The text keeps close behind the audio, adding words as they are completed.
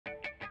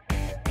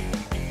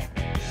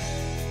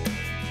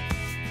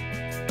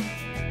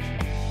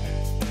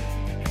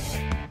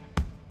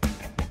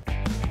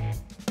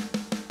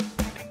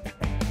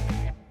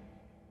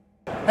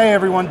Hey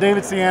everyone,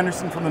 David C.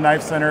 Anderson from the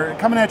Knife Center,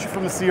 coming at you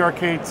from the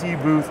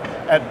CRKT booth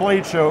at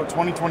Blade Show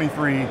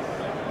 2023.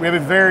 We have a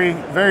very,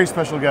 very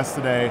special guest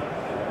today,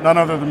 none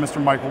other than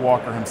Mr. Michael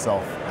Walker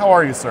himself. How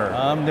are you, sir?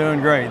 I'm doing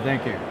great,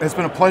 thank you. It's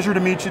been a pleasure to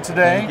meet you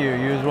today. Thank you,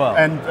 you as well.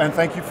 And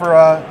thank you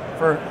for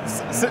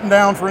sitting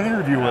down for an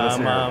interview with us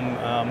here.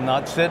 I'm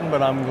not sitting,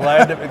 but I'm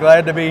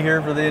glad to be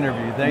here for the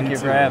interview. Thank you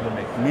for having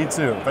me. Me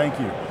too, thank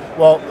you.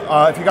 Well,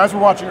 if you guys were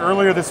watching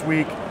earlier this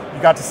week, you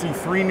got to see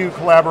 3 new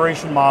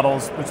collaboration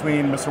models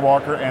between Mr.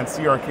 Walker and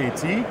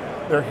CRKT.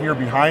 They're here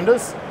behind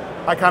us.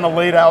 I kind of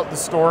laid out the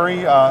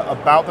story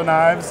about the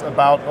knives,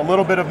 about a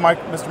little bit of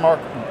Mr.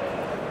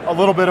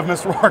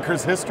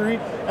 Walker's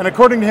history, and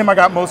according to him, I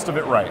got most of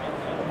it right,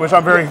 which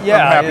I'm I'm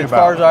happy about. As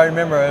far as I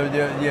remember,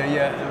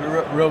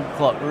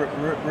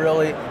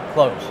 really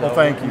close. So well,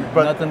 thank you.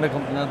 But nothing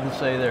to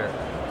say there.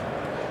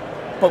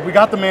 But we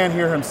got the man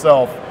here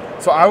himself,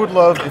 so I would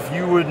love if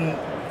you would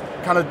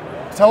kind of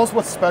tell us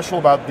what's special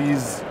about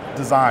these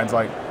designs.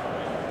 Like,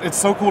 it's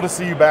so cool to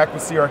see you back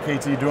with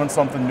CRKT doing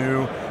something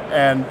new,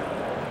 and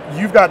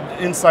you've got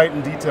insight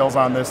and details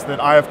on this that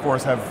I, of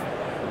course, have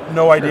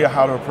no idea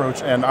how to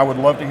approach, and I would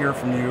love to hear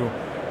from you.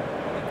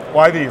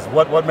 Why these?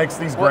 What makes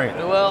these great?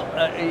 Well,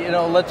 you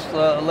know, let's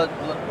start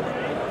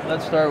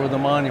with the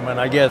monument,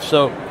 I guess.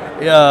 So,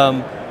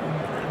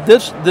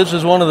 this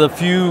is one of the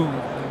few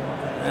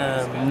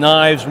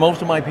knives.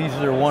 Most of my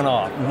pieces are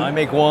one-off. I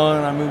make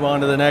one, I move on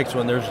to the next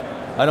one.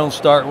 I don't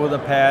start with a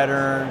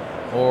pattern,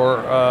 or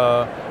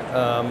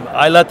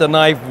I let the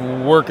knife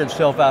work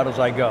itself out as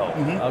I go.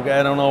 Okay,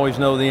 I don't always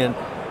know the end,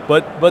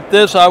 but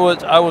this I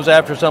was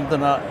after something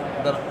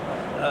that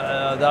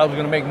I was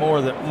going to make more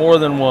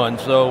than one.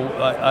 So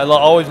I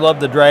always loved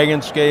the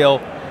dragon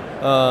scale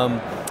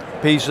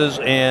pieces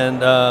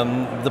and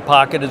the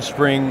pocketed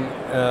spring.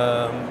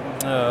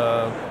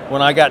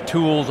 When I got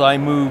tools, I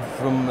moved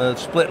from the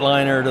split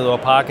liner to the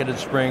pocketed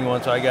spring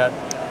once I got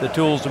the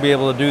tools to be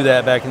able to do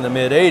that back in the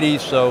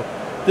mid-'80s. So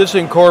this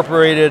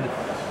incorporated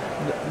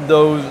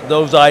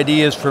those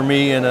ideas for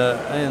me in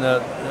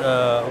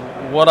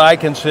what I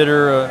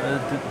consider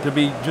to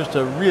be just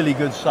a really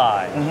good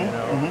size. You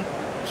know?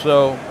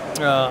 So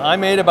I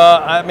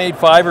made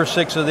 5 or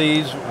 6 of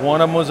these.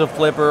 One of them was a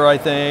flipper, I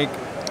think.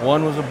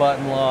 One was a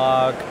button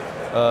lock,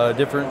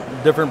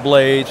 different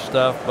blades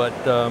stuff. But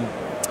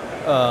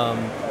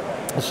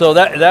so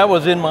that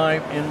was in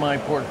my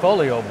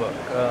portfolio book.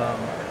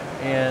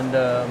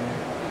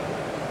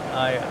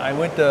 I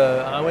went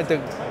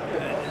to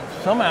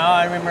somehow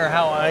I remember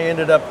how I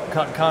ended up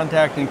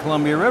contacting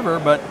Columbia River,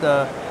 but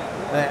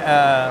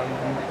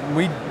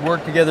we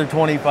worked together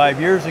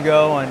 25 years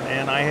ago,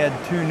 and I had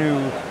 2 new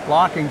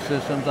locking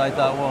systems. I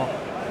thought, well,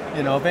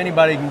 you know, if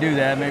anybody can do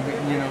that, maybe,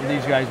 you know,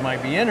 these guys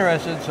might be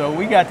interested. So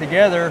we got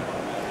together,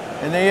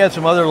 and they had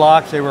some other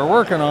locks they were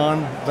working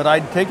on, but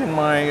I'd taken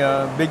my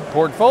big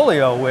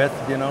portfolio with,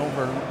 you know,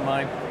 for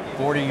my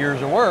 40 years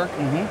of work,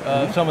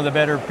 some of the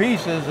better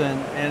pieces,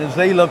 and as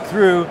they looked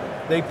through,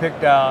 they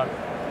picked out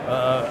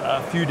a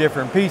few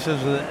different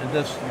pieces.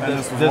 This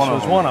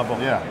was one of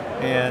them. Yeah.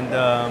 And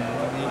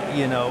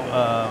you know,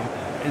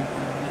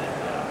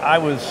 I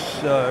was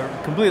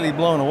completely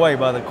blown away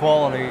by the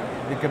quality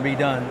that can be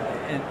done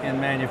in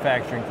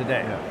manufacturing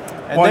today. Yeah.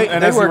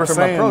 And they work from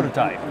a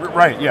prototype.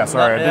 Right, yeah,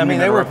 sorry. I mean,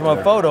 they work from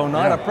a photo,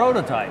 not a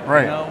prototype.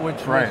 Right. You know,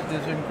 which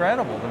is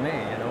incredible to me,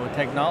 you know, with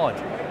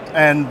technology.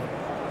 And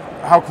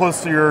how close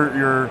to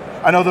your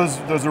I know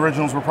those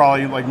originals were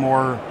probably like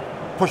more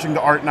pushing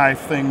the art knife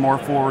thing more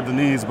forward than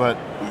these, but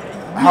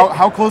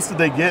how close did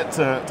they get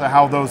to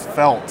how those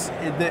felt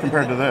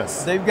compared to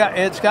this?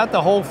 It's got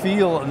the whole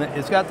feel, and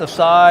it's got the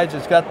sides,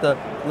 it's got the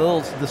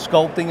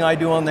sculpting I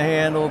do on the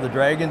handle, the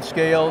dragon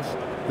scales,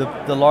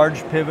 the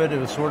large pivot. It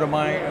was sort of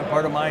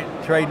part of my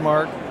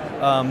trademark.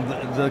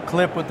 The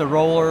clip with the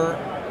roller.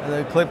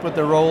 The clip with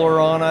the roller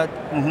on it,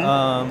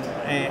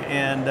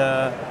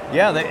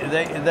 yeah,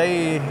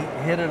 they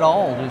hit it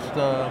all. Just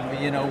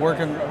you know,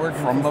 working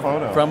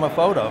from a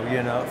photo,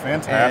 you know.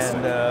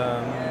 Fantastic.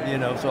 And you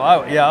know, so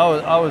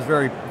I was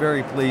very,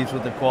 very pleased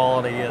with the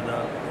quality and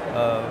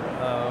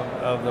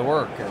of the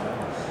work.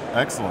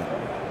 Excellent.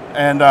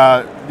 And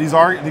these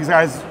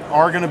guys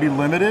are going to be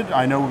limited.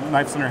 I know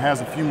Knife Center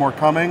has a few more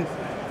coming.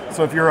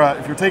 So if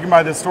you're taken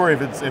by this story,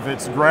 if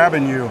it's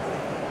grabbing you,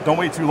 don't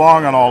wait too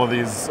long on all of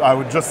these. I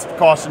would just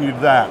caution you to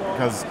that,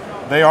 because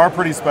they are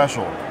pretty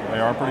special. They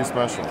are pretty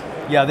special.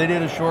 Yeah, they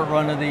did a short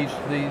run of these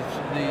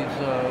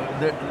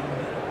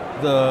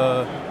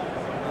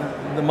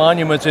the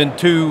monuments in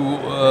 2,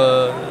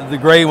 the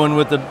gray one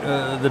with the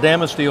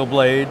Damasteel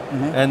blade,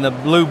 and the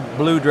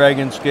blue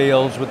dragon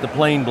scales with the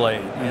plain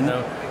blade. You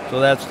know,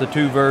 so that's the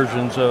 2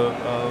 versions of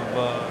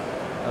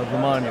the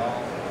monument.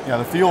 Yeah,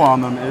 the feel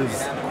on them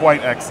is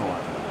quite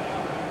excellent.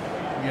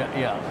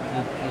 Yeah.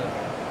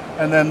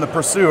 And then the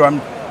Pursue,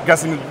 I'm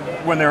guessing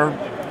when they're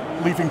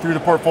leafing through the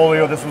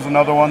portfolio, this was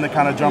another one that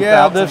kind of jumped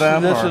out to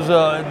them?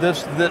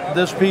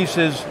 This piece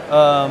is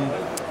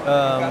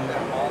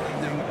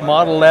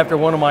modeled after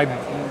one of my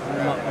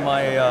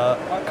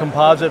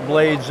composite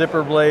blade,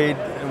 zipper blade,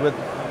 with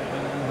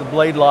the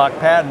blade lock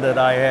patent that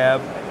I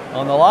have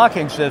on the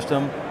locking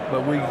system,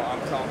 but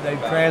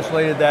they've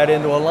translated that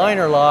into a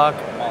liner lock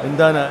and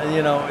done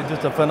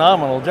just a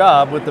phenomenal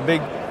job with the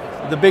big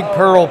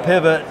pearl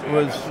pivot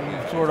was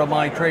sort of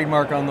my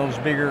trademark on those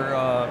bigger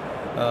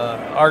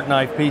art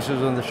knife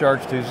pieces in the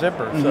Shark's Tooth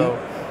zipper. Mm-hmm. So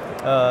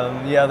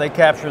yeah, they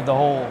captured the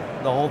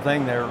whole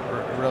thing there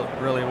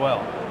really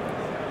well.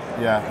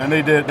 Yeah, and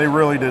they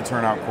really did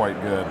turn out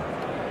quite good.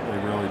 They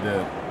really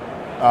did.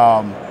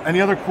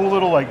 Any other cool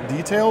little like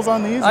details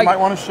on these you might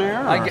want to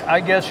share? I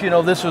guess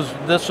this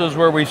is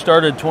where we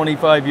started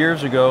 25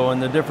 years ago,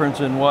 and the difference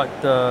in what.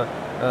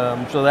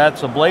 So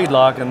that's a blade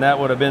lock, and that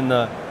would have been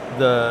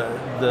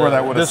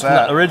this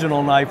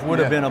original knife would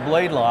have been a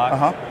blade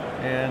lock,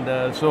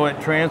 and so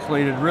it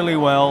translated really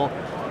well.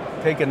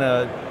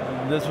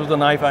 This was the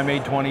knife I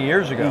made 20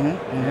 years ago,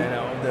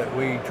 that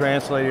they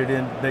translated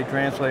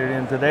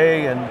in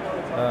today,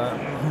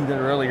 and did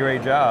a really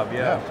great job.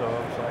 Yeah. So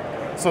it's like.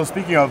 So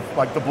speaking of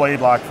like the blade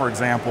lock, for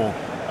example,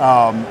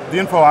 the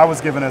info I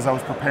was given as I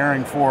was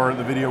preparing for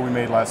the video we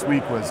made last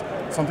week was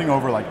something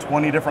over like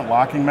 20 different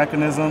locking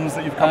mechanisms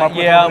that you've come up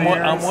with. Yeah,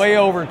 I'm way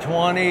over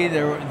 20.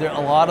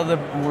 A lot of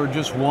them were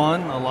just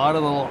one. A lot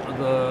of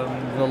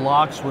the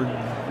locks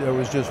there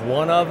was just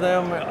one of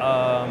them.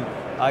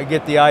 I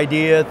get the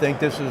idea, think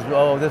this is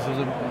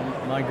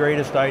my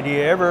greatest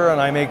idea ever, and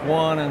I make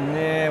one, and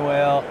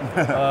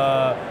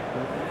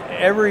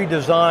every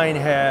design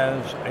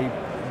has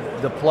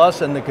the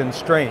plus and the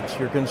constraints.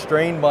 You're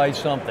constrained by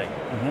something,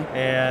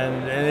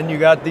 and then you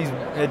got these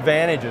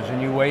advantages,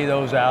 and you weigh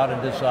those out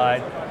and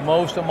decide.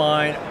 Most of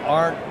mine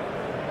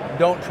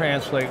don't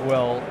translate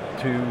well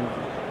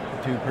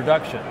to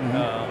production.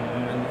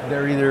 And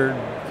they're either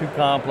too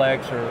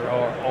complex or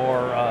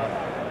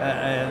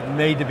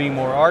made to be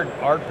more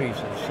art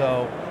pieces.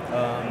 So,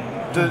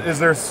 is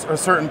there a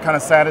certain kind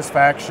of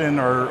satisfaction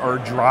or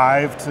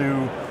drive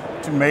to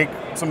make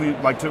something,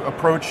 like to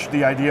approach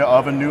the idea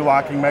of a new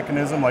locking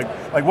mechanism? Like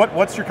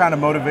what's your kind of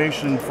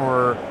motivation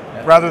for,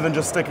 rather than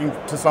just sticking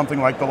to something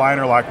like the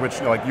liner lock,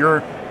 which like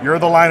you're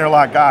the liner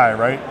lock guy,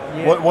 right?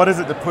 Yeah. What is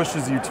it that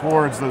pushes you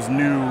towards those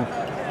new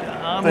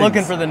I'm things?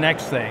 Looking for the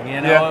next thing.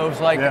 It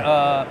was like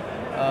I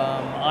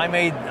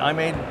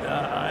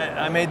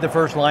made the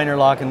first liner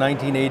lock in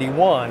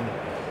 1981,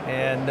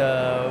 and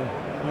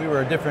we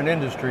were a different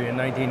industry in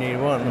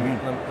 1981.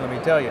 Let me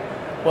tell you.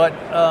 But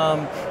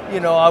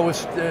it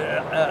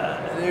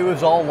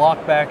was all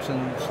lockbacks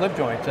and slip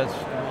joints. That's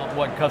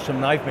what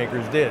custom knife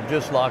makers did,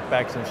 just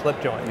lockbacks and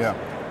slip joints. Yeah.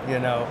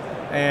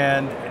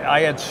 And I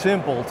had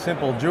simple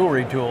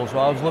jewelry tools, so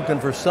I was looking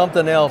for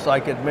something else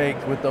I could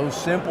make with those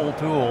simple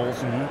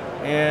tools.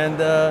 And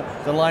the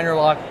liner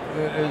lock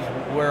is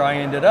where I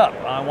ended up.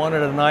 I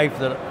wanted a knife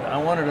that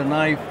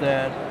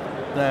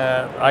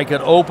I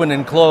could open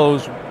and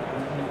close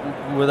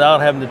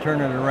without having to turn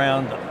it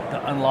around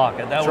to unlock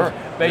it. That was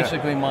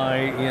basically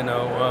my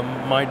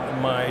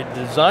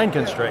design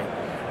constraint.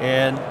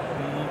 And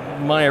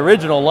my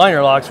original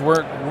liner locks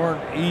weren't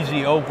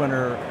easy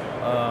opener.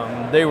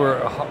 They were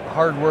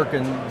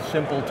hard-working,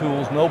 simple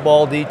tools, no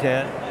ball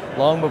detent.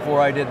 Long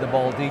before I did the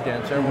ball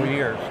detent, several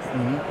years.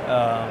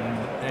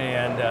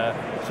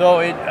 So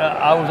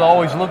I was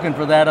always looking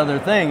for that other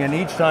thing. And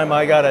each time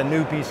I got a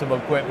new piece of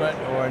equipment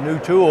or a new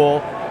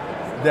tool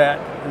that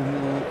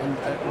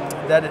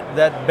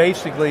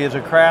basically is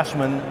a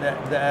craftsman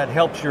that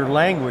helps your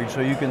language,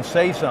 so you can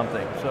say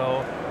something.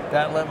 So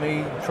that let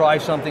me try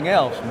something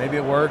else. Maybe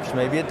it works,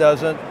 maybe it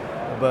doesn't,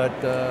 but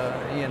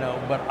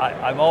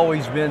I've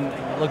always been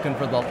looking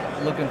for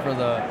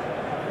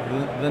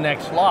the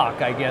next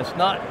lock, I guess.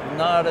 Not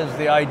as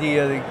the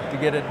idea to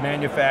get it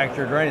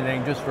manufactured or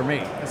anything, just for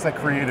me. It's that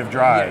creative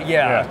drive.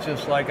 Yeah. It's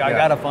just like I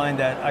gotta find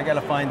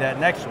that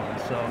next one.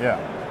 So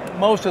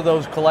most of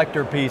those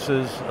collector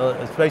pieces,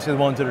 especially the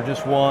ones that are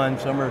just one,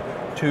 some are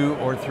 2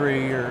 or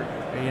 3, or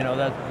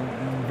that's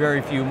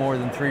very few more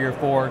than 3 or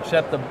 4,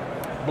 except the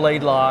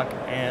blade lock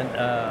and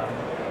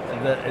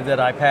that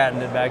I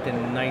patented back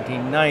in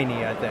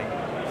 1990, I think.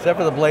 Except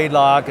for the blade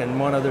lock and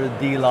one other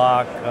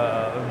D-lock,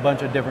 a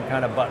bunch of different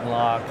kind of button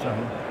locks,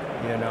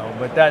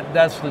 But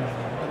that's the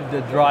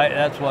drive.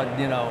 That's what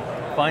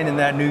finding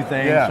that new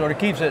thing sort of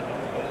keeps it.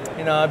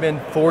 I've been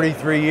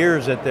 43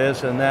 years at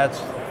this, and that's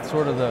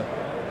sort of the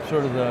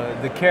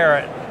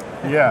carrot.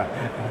 Yeah.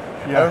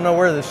 I don't know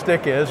where the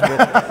stick is,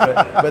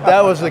 but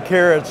that was the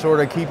carrot sort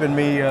of keeping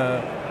me.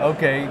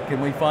 Okay,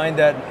 can we find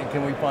that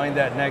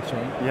next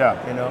one? Yeah.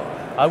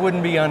 I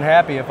wouldn't be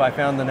unhappy if I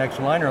found the next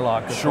liner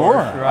lock. Sure,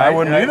 course, right? I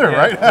wouldn't either,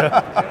 right?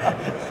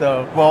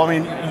 So. Well, I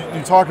mean,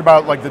 you talked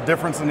about like the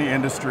difference in the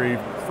industry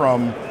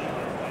from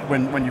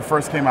when you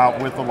first came out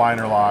with the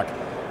liner lock,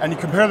 and you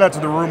compare that to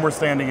the room we're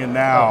standing in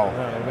now.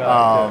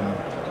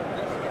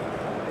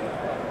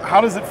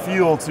 How does it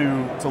feel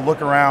to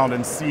look around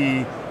and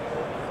see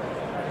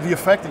the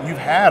effect that you've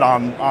had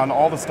on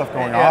all the stuff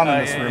going on in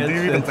this room? Do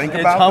you even think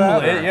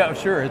about that? Yeah,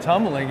 sure. It's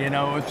humbling.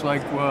 It's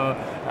like,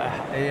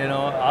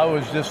 I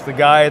was just the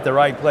guy at the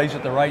right place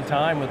at the right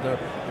time with the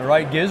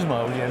right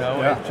gizmo.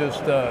 It's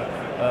just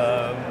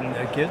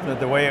kismet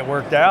the way it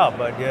worked out.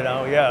 But you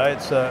know, yeah,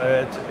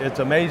 it's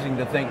amazing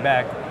to think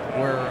back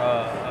where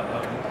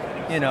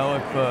you know,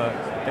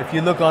 if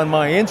you look on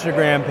my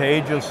Instagram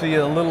page, you'll see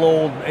a little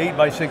old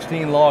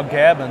 8x16 log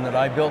cabin that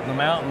I built in the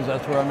mountains.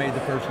 That's where I made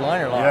the first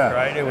liner lock. Yeah,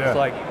 right? It was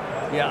like,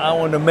 yeah, I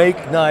wanted to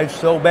make knives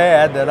so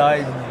bad that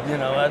you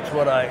know, that's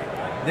what I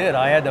did.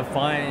 I had to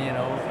find, you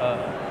know,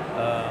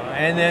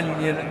 and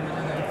then you know,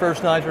 the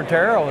first knives were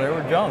terrible. They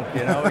were junk.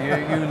 You know,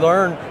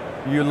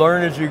 you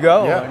learn as you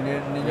go,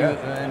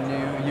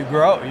 and you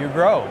grow.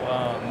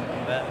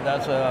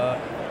 That's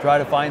try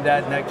to find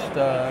that next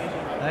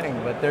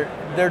thing. But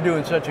they're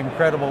doing such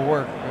incredible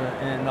work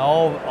in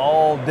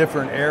all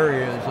different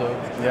areas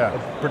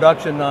of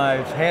production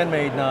knives,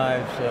 handmade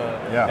knives,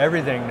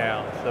 everything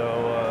now.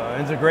 So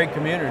it's a great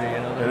community. You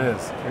know, it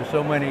is. There's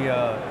so many.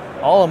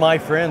 All of my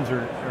friends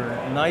are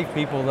knife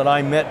people that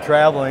I met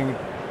traveling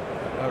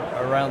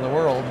around the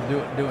world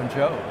doing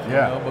shows. You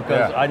know,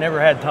 because I never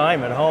had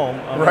time at home.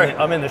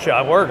 I'm in the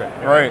shop working.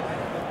 Right.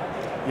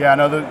 Yeah,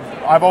 no,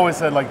 I've always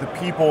said, like, the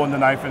people in the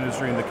knife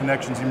industry and the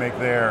connections you make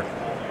there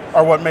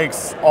are what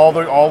makes all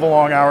the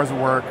long hours of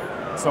work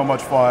so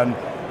much fun.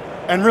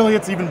 And really,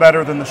 it's even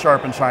better than the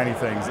sharp and shiny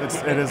things.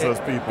 It is those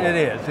people. It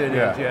is.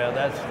 Yeah,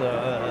 that's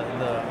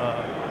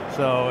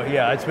so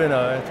yeah, it's been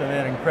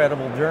an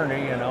incredible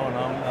journey, you know, and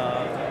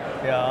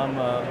I'm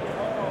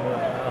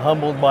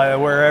humbled by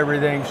where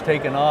everything's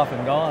taken off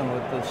and gone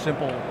with the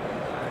simple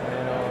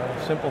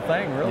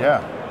thing, really.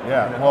 Yeah. You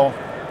know? Well,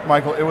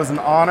 Michael, it was an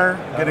honor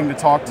getting to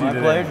talk to you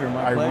today. My pleasure.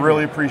 I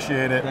really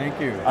appreciate it. Thank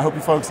you. I hope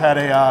you folks had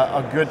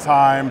a good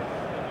time.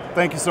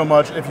 Thank you so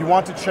much. If you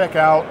want to check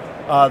out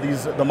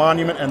the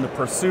Monument and the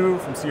Pursue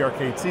from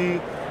CRKT,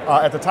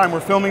 at the time we're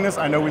filming this,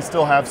 I know we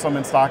still have some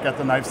in stock at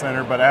the Knife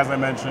Center, but as I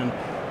mentioned,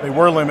 they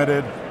were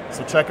limited,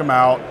 so check them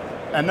out.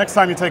 And next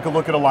time you take a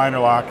look at a liner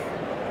lock,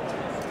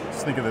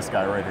 just think of this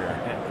guy right here.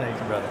 Yeah, thank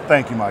you, brother.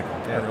 Thank you, Michael.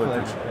 Yeah, I really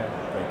appreciate it.